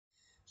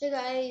Hey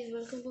guys,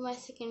 welcome to my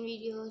second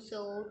video.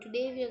 So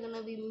today we are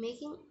gonna be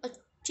making a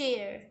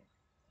chair,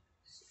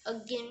 a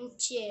gaming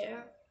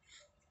chair.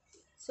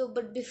 So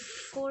but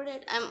before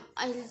that,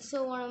 I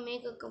also wanna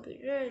make a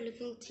computer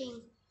looking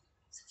thing.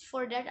 So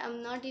for that,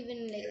 I'm not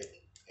even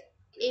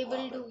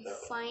able to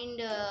find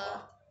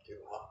a.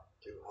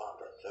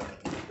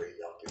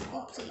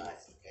 Oopsies.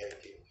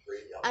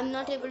 I'm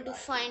not able to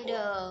find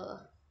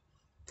a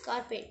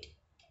carpet.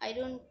 I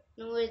don't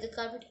know where the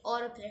carpet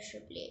or a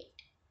pressure plate.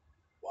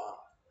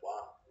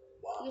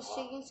 It's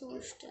taking so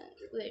much time.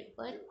 Wait,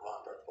 what?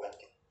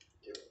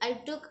 I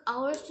took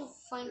hours to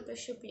find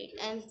pressure plate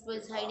and it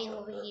was hiding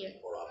over here.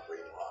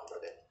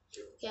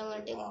 Okay, I'm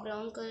gonna take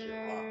brown color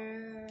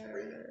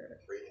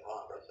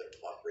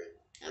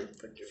and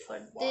put it for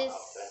this,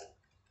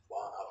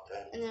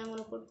 and then I'm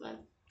gonna put my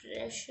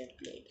pressure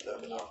plate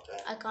over here.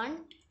 I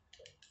can't.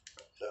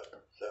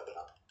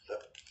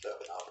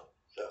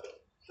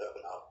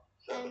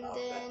 And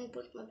then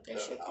put my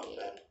pressure plate.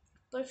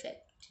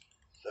 Perfect.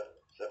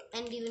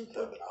 And even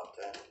put.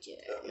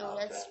 No,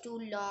 that's too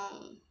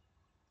long.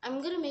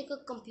 I'm gonna make a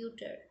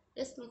computer.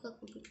 Let's make a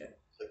computer.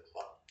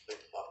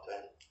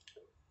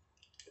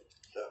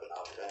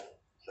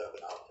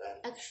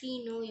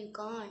 Actually, no, you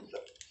can't.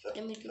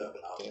 Let me do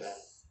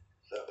this.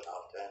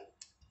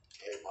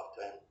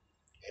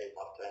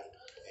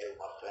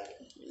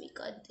 Let me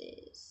cut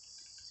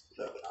this.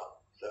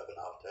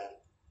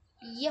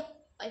 Yep,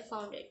 I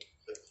found it.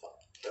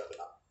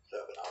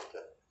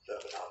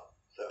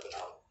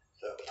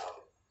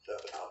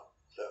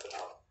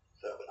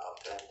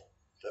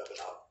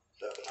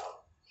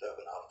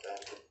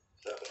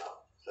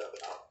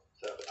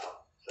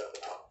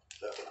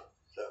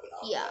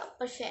 Yeah,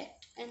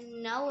 perfect.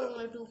 And now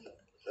I'm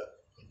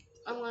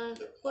gonna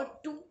put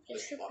two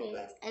pressure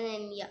plates, and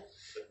then yeah,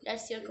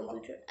 that's your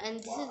computer, and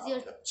this is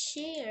your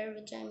chair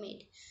which I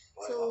made.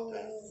 So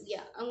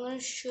yeah, I'm gonna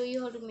show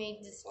you how to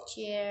make this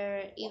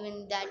chair.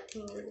 Even that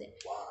thing is there.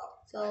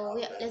 So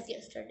yeah, let's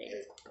get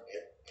started.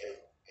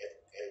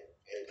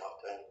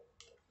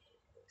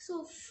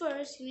 So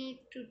first you need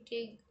to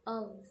take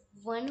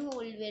one hole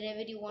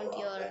wherever you want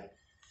your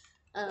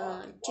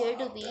chair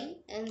to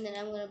be, and then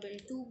I'm gonna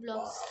build 2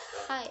 blocks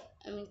high.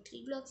 I mean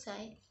 3 blocks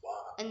high,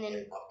 and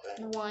then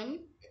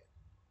one,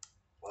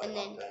 and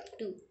then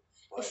two.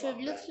 It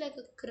should look like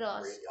a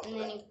cross, and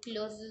then it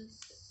closes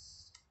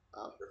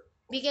up.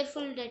 Be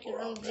careful that you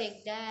don't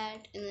break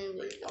that, and then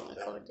wait, I'm gonna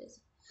cover this.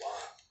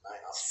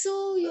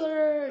 So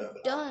you're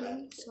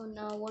done. So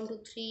now 1,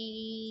 2,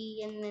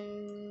 3, and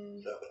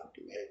then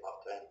do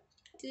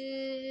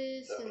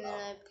this, and then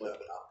I put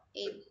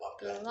a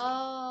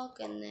block,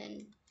 and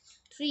then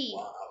 3,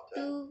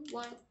 2,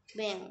 1,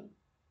 bam.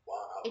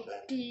 It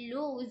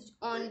closed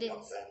on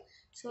this.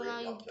 So now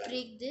you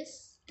break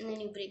this, and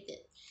then you break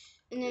it,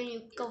 and then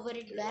you cover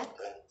it back,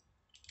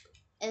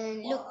 and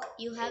then look,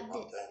 you have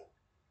this.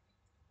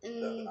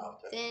 And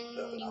then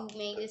you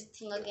make this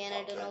thing again.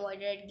 I don't know why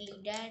did I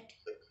delete that.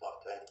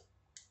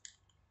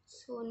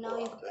 So now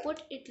you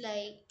put it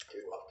like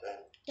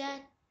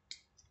that.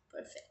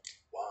 Perfect.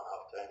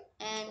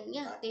 And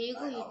yeah, there you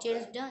go, your chair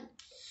is done.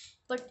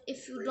 But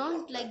if you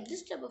don't like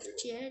this type of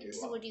chair, this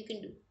is what you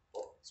can do.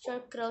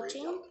 Start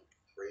crouching,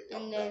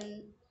 and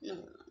then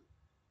no,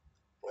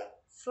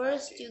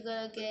 first you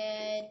gotta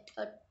get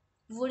a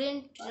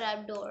wooden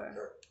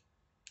trapdoor.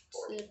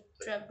 So the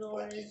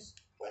trapdoor is,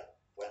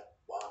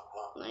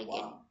 I'm gonna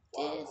get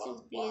this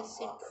and place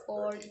it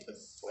for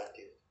this.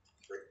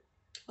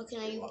 Okay,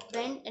 now you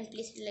bend and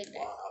place it like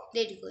that.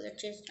 There you go, your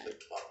chair is done.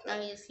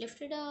 Now you just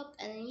lift it up,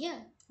 and then yeah,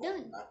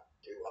 done.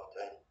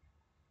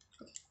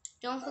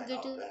 Don't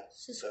forget to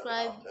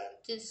subscribe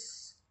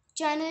this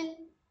channel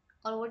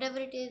or whatever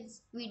it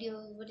is,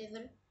 videos,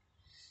 whatever.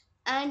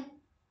 And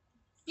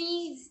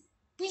please,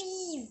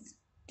 please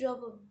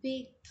drop a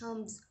big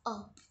thumbs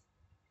up.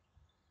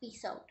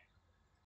 Peace out.